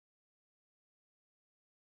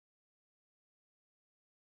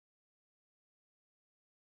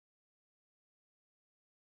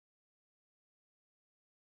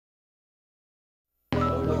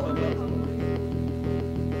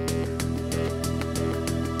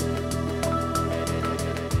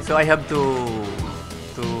So I have to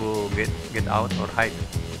get out or hide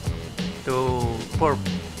for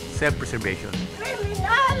self-preservation.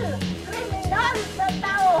 Criminal sa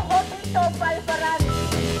tao, Jovito Palparan.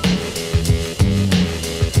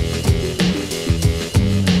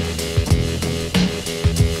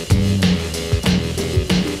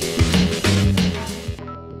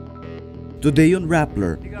 Today on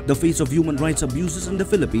Rappler, the face of human rights abuses in the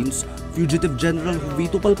Philippines, fugitive General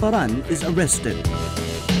Jovito Palparan is arrested.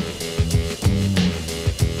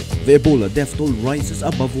 The Ebola death toll rises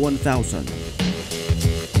above 1,000.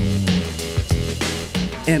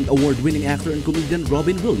 And award-winning actor and comedian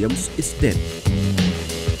Robin Williams is dead.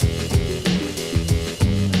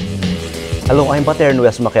 Hello, I'm Pater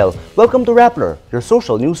Nuez Makel. Welcome to Rappler, your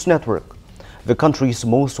social news network. The country's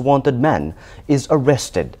most wanted man is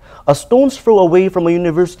arrested, a stone's throw away from a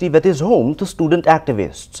university that is home to student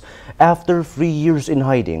activists. After 3 years in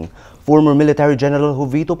hiding, former military General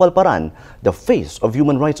Jovito Palparan, the face of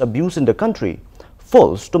human rights abuse in the country,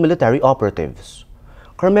 falls to military operatives.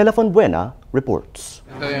 Carmela Fonbuena reports.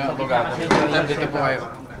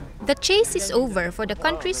 The chase is over for the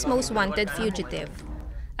country's most wanted fugitive,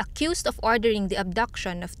 accused of ordering the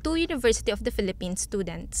abduction of 2 University of the Philippines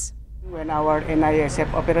students. When our NISF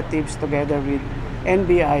operatives together with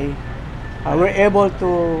NBI were able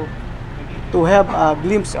to have a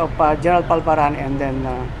glimpse of General Palparan, and then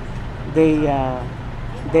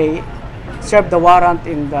they served the warrant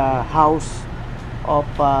in the house of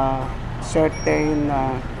certain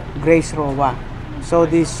Grace Roa. So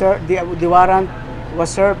the warrant was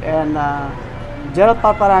served, and General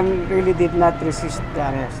Palparan really did not resist the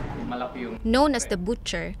arrest. Known as the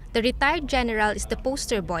Butcher, the retired general is the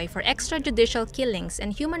poster boy for extrajudicial killings and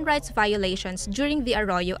human rights violations during the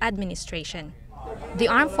Arroyo administration. The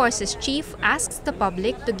Armed Forces Chief asks the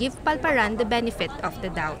public to give Palparan the benefit of the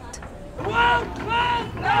doubt.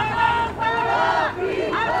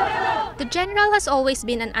 The general has always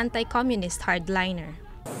been an anti-communist hardliner.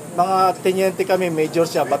 Mga tenyente kami, major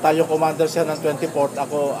siya, battalion commander siya ng 24th,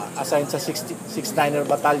 ako assigned sa 69er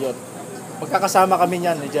Battalion. Magkakasama kami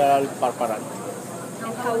niyan ni General Palparan.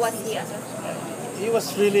 And how was he? He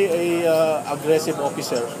was really a aggressive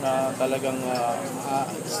officer na talagang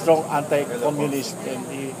strong anti-communist, and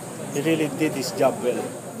he really did his job well.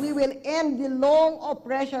 We will end the long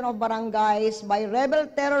oppression of barangays by rebel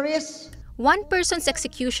terrorists. One person's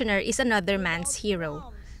executioner is another man's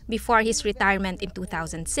hero. Before his retirement in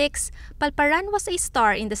 2006, Palparan was a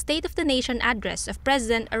star in the State of the Nation address of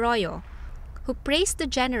President Arroyo, who praised the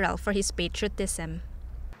general for his patriotism.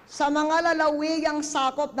 Sa mga lalawigang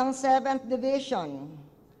sakop ng 7th Division,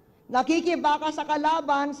 nakikibaka sa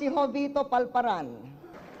kalaban si Jovito Palparan.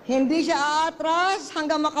 Hindi siya aatras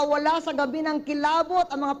hanggang makawala sa gabi ng kilabot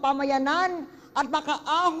ang mga pamayanan at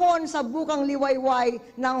makaahon sa bukang liwayway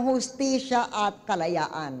ng hustisya at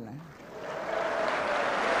kalayaan.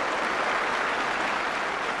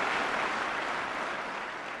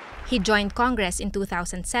 He joined Congress in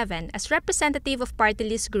 2007 as representative of party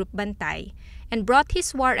list group Bantay and brought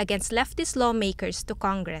his war against leftist lawmakers to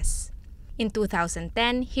Congress. In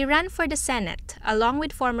 2010, he ran for the Senate along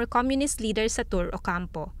with former communist leader Satur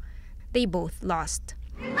Ocampo. They both lost.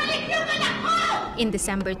 In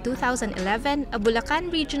December 2011, a Bulacan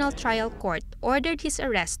Regional Trial Court ordered his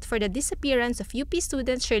arrest for the disappearance of UP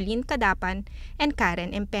students Sherlyn Cadapan and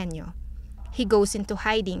Karen Empeño. He goes into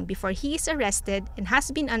hiding before he is arrested and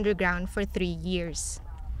has been underground for 3 years.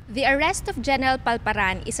 The arrest of General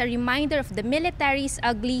Palparan is a reminder of the military's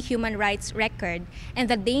ugly human rights record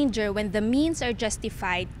and the danger when the means are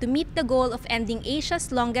justified to meet the goal of ending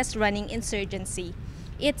Asia's longest-running insurgency.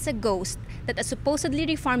 It's a ghost that a supposedly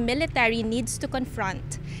reformed military needs to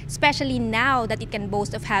confront, especially now that it can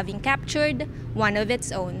boast of having captured one of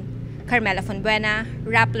its own. Carmela Fonbuena,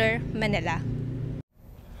 Rappler, Manila.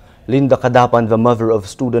 Linda Cadapan, the mother of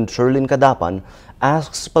student Sherlyn Cadapan,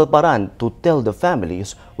 asks Palparan to tell the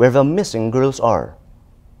families where the missing girls are.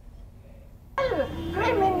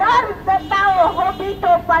 Kriminal sa tao,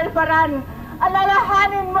 Jovito Palparan.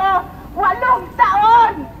 Alalahanin mo, 8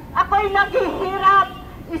 taon ako'y naghihirap.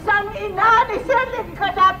 Isang ina ni Sherlyn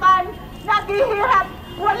Cadapan, naghihirap,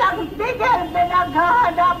 walang tigil,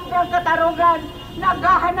 naghahanap ng katarungan,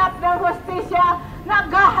 naghahanap ng hustisya,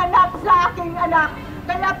 naghahanap sa aking anak.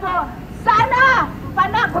 Kaya po, sana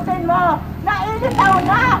panagutin mo na ilitaw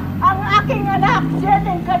na ang aking anak,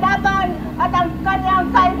 Sherlyn Cadapan, at ang kanyang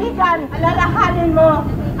kaibigan. Alalahanin mo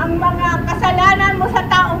ang mga kasalanan mo sa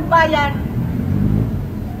taong bayan.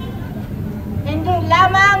 Hindi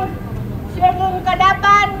lamang Sherlyn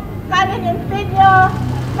Cadapan, Karen Empeño,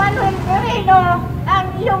 Manuel Quirino ang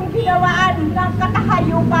iyong ginawaan ng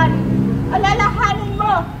katahayupan. Alalahanin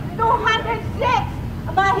mo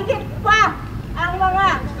 206, mahigit pa ang mga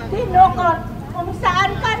dinukot kung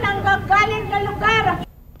saan ka nanggagaling na lugar.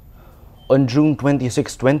 On June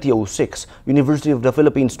 26, 2006, University of the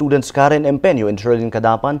Philippines students Karen Empeño and Sherlyn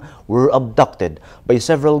Cadapan were abducted by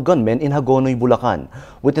several gunmen in Hagonoy, Bulacan.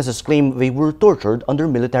 Witnesses claim they were tortured under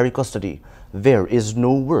military custody. There is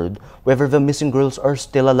no word whether the missing girls are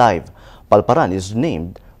still alive. Palparan is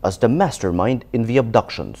named as the mastermind in the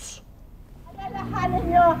abductions. Alalahanin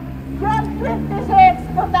nyo, June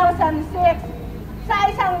 26, 2006, sa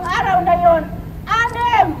isang araw na yun,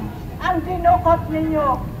 6 ang dinukot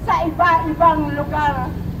ninyo sa iba-ibang lugar.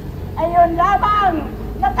 Ayun lamang,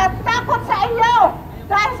 natatakot sa inyo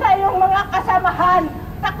dahil sa iyong mga kasamahan.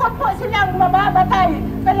 Takot po silang mamamatay,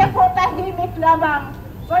 kaya po tahimik lamang.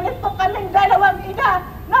 Ngunit po kaming dalawang ina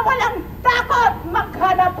na walang takot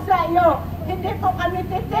maghanap sa iyo. Hindi po kami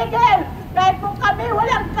titigil dahil po kami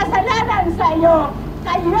walang kasalanan sa iyo.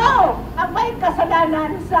 Kayo ang may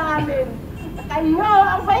kasalanan sa amin. Kayo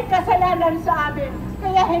ang may kasalanan sa amin.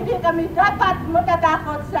 Kaya hindi kami dapat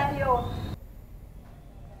matatakot sa iyo.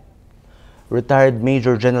 Retired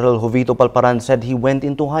Major General Jovito Palparan said he went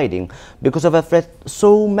into hiding because of a threat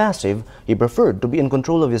so massive he preferred to be in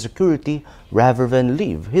control of his security rather than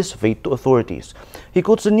leave his fate to authorities. He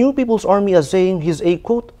quotes the New People's Army as saying he's a,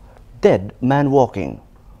 quote, dead man walking.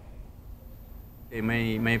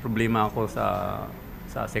 May problema ako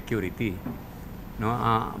sa security. No,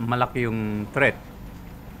 malaki yung threat.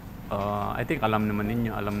 I think alam naman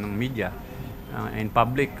ninyo, alam ng media. In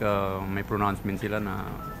public, may pronouncement sila na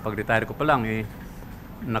pag-retire ko pa lang,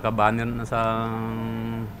 nakabanner na sa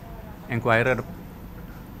Enquirer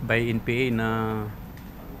by NPA na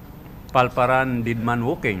Palparan did man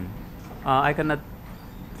walking. I cannot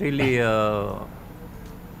really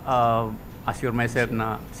assure myself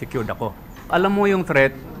na secured ako. Alam mo yung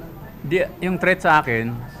threat sa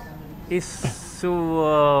akin is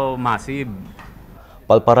so massive.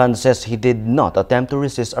 Palparan says he did not attempt to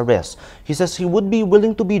resist arrest. He says he would be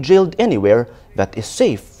willing to be jailed anywhere that is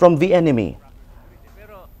safe from the enemy.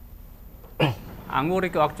 Pero ang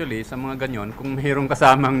worry ko actually sa mga ganyan, kung mayroong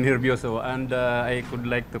kasamang nervyoso, and I could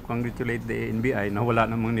like to congratulate the NBI na wala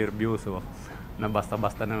namang nervyoso, na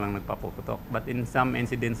basta-basta na lang nagpapukutok. But in some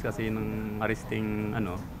incidents kasi ng arresting,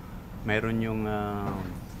 mayroon yung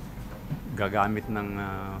gagamit ng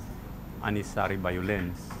unnecessary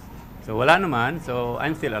violence. So wala naman, so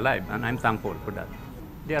I'm still alive and I'm thankful for that.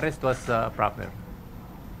 The arrest was proper.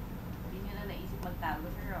 Hindi nyo na naisip magtago,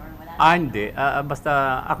 sir, or wala? Hindi.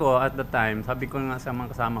 Basta ako at the time, sabi ko nga sa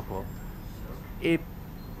mga kasama ko, if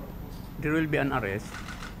there will be an arrest,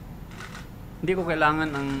 hindi ko kailangan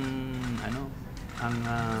ang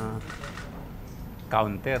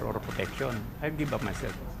counter or protection. I give up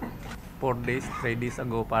myself. 4 days, 3 days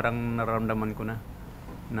ago, parang nararamdaman ko na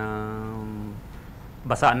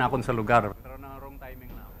basa na ako sa lugar. Pero na wrong timing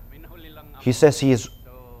na ako. May nahuli lang ako. He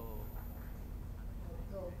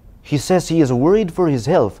says he is worried for his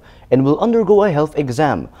health and will undergo a health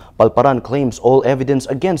exam. Palparan claims all evidence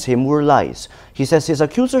against him were lies. He says his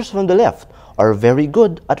accusers from the left are very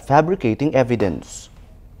good at fabricating evidence.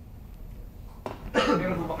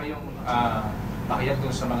 Meron po ba kayong pakiyat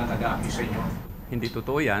doon sa mga nag-a-accuse sa inyo? Hindi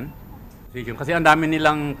totoo yan. Kasi ang dami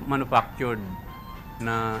nilang manufactured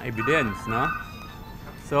na evidence, no?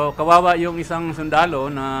 So, kawawa yung isang sundalo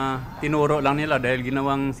na tinuro lang nila dahil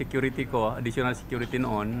ginawang security ko, additional security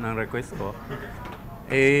noon, ng request ko,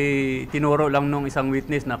 tinuro lang nung isang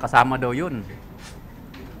witness na kasama daw yun.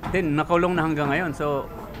 Then, nakulong na hanggang ngayon. So,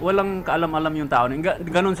 walang kaalam-alam yung tao.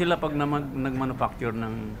 Ganon sila pag nag-manufacture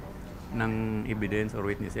ng evidence or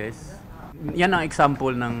witnesses. Yan ang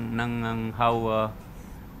example ng how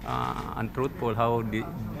untruthful, how they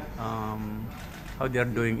are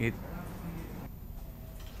doing it.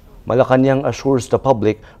 Malacanang assures the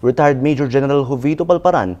public retired Major General Jovito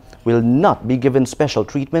Palparan will not be given special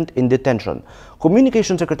treatment in detention.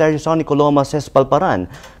 Communications Secretary Sonny Coloma says Palparan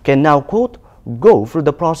can now, quote, go through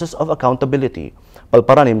the process of accountability.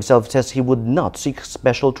 Palparan himself says he would not seek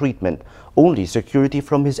special treatment, only security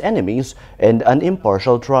from his enemies and an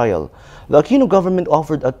impartial trial. The Aquino government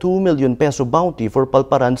offered a 2 million peso bounty for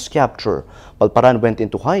Palparan's capture. Palparan went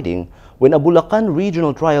into hiding when a Bulacan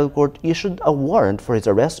Regional Trial Court issued a warrant for his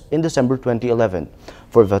arrest in December 2011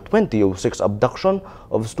 for the 2006 abduction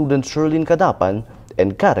of students Sherlyn Cadapan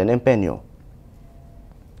and Karen Empeño.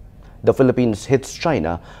 The Philippines hits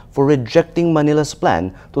China for rejecting Manila's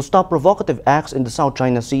plan to stop provocative acts in the South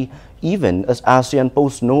China Sea, even as ASEAN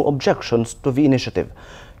posed no objections to the initiative.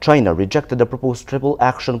 China rejected the proposed triple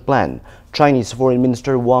action plan. Chinese Foreign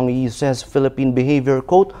Minister Wang Yi says Philippine behavior,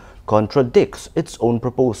 quote, contradicts its own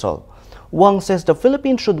proposal. Wang says the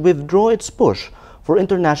Philippines should withdraw its push for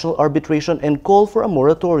international arbitration and call for a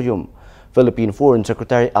moratorium. Philippine Foreign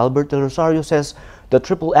Secretary Albert Del Rosario says the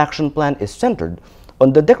Triple Action Plan is centered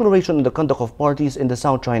on the Declaration on the Conduct of Parties in the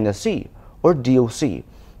South China Sea, or DOC.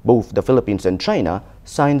 Both the Philippines and China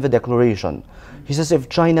signed the declaration. He says if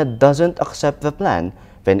China doesn't accept the plan,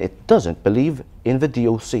 then it doesn't believe in the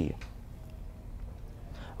DOC.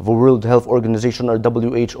 The World Health Organization, or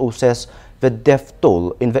WHO, says the death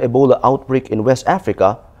toll in the Ebola outbreak in West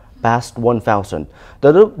Africa passed 1,000.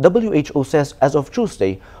 The WHO says as of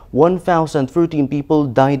Tuesday, 1,013 people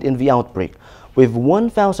died in the outbreak, with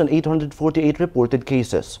 1,848 reported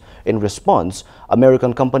cases. In response,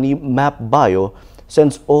 American company MapBio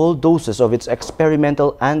sends all doses of its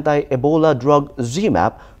experimental anti-Ebola drug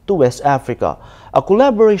ZMapp to West Africa. A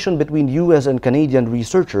collaboration between US and Canadian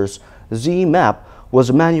researchers, ZMapp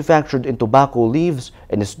was manufactured in tobacco leaves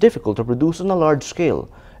and is difficult to produce on a large scale.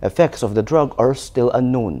 Effects of the drug are still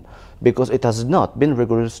unknown because it has not been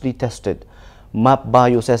rigorously tested.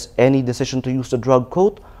 MapBio says any decision to use the drug,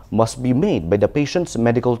 quote, must be made by the patient's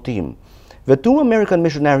medical team. The 2 American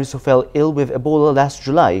missionaries who fell ill with Ebola last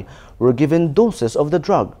July were given doses of the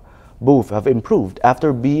drug. Both have improved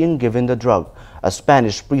after being given the drug. A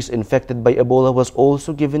Spanish priest infected by Ebola was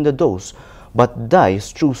also given the dose, but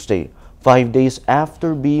dies Tuesday, 5 days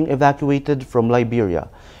after being evacuated from Liberia.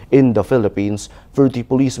 In the Philippines, 30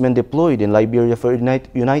 policemen deployed in Liberia for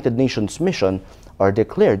United Nations mission are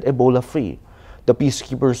declared Ebola-free. The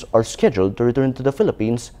peacekeepers are scheduled to return to the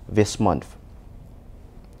Philippines this month.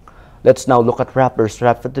 Let's now look at Rappler's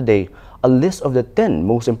Rap for today, a list of the 10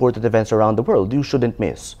 most important events around the world you shouldn't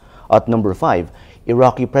miss. At number 5,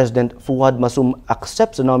 Iraqi President Fuad Masum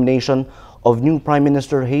accepts the nomination of new Prime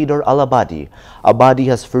Minister Haider al-Abadi. Abadi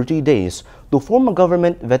has 30 days to form a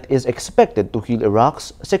government that is expected to heal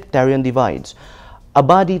Iraq's sectarian divides.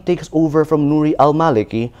 Abadi takes over from Nouri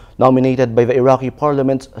al-Maliki, nominated by the Iraqi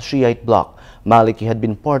parliament's Shiite bloc. Maliki had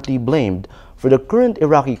been partly blamed for the current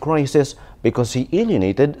Iraqi crisis because he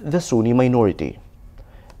alienated the Sunni minority.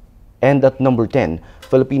 And at number 10,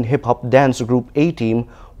 Philippine hip-hop dance group A-Team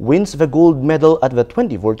wins the gold medal at the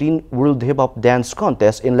 2014 World Hip-Hop Dance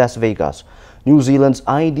Contest in Las Vegas. New Zealand's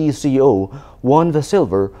IDCO won the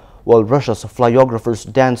silver, while Russia's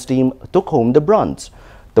Flyographers dance team took home the bronze.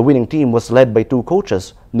 The winning team was led by 2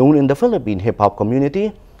 coaches known in the Philippine hip-hop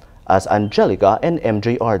community as Angelica and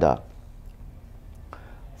MJ Arda.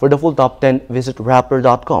 For the full top 10, visit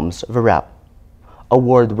Rappler.com's The Wrap.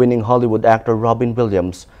 Award-winning Hollywood actor Robin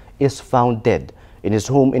Williams is found dead in his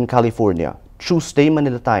home in California, Tuesday,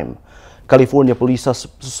 Manila time. California police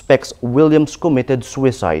suspects Williams committed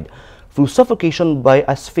suicide through suffocation by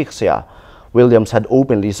asphyxia. Williams had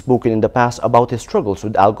openly spoken in the past about his struggles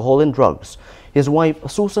with alcohol and drugs. His wife,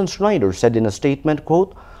 Susan Schneider, said in a statement,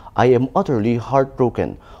 quote, "I am utterly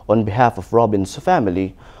heartbroken. On behalf of Robin's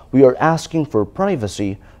family, we are asking for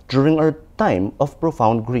privacy during our time of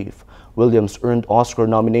profound grief." Williams earned Oscar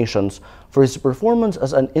nominations for his performance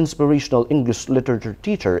as an inspirational English literature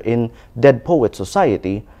teacher in Dead Poets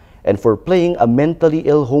Society and for playing a mentally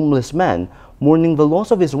ill homeless man mourning the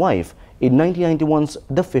loss of his wife in 1991's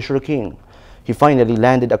The Fisher King. He finally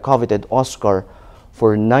landed a coveted Oscar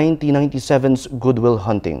for 1997's Good Will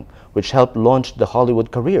Hunting, which helped launch the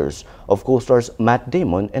Hollywood careers of co-stars Matt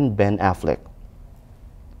Damon and Ben Affleck.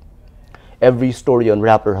 Every story on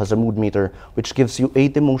Rappler has a mood meter, which gives you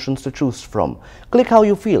 8 emotions to choose from. Click how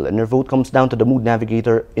you feel, and your vote comes down to the mood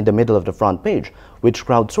navigator in the middle of the front page, which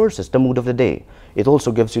crowdsources the mood of the day. It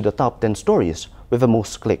also gives you the top 10 stories with the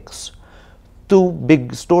most clicks. 2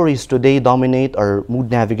 big stories today dominate our mood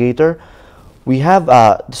navigator. We have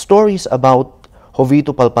stories about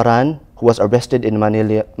Jovito Palparan, who was arrested in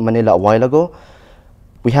Manila a while ago.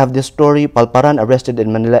 We have this story, Palparan arrested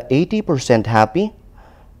in Manila, 80% happy.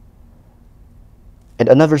 And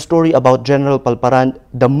another story about General Palparan,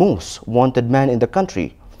 the most wanted man in the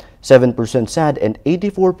country, 7% sad and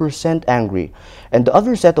 84% angry. And the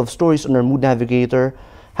other set of stories on our mood navigator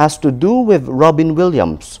has to do with Robin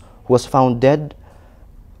Williams, who was found dead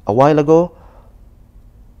a while ago.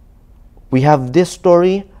 We have this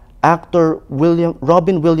story, actor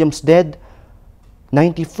Robin Williams dead,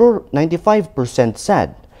 95%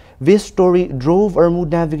 sad. This story drove our mood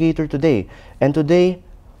navigator today, and today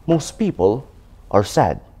most people are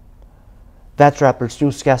sad. That's Rappler's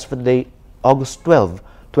Newscast for today, August 12,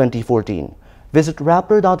 2014. Visit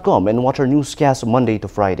Rappler.com and watch our newscast Monday to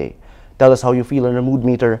Friday. Tell us how you feel on our mood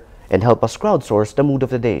meter and help us crowdsource the mood of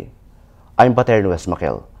the day. I'm Paterno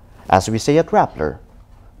Esmaquel. As we say at Rappler,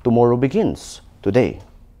 tomorrow begins today.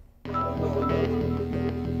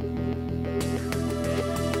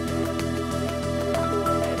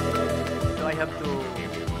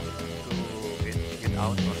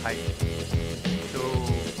 out or hide. So,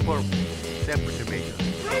 for self-preservation.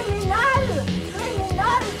 Kriminal!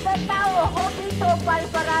 Kriminal sa tao, Jovito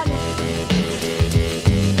Palparan!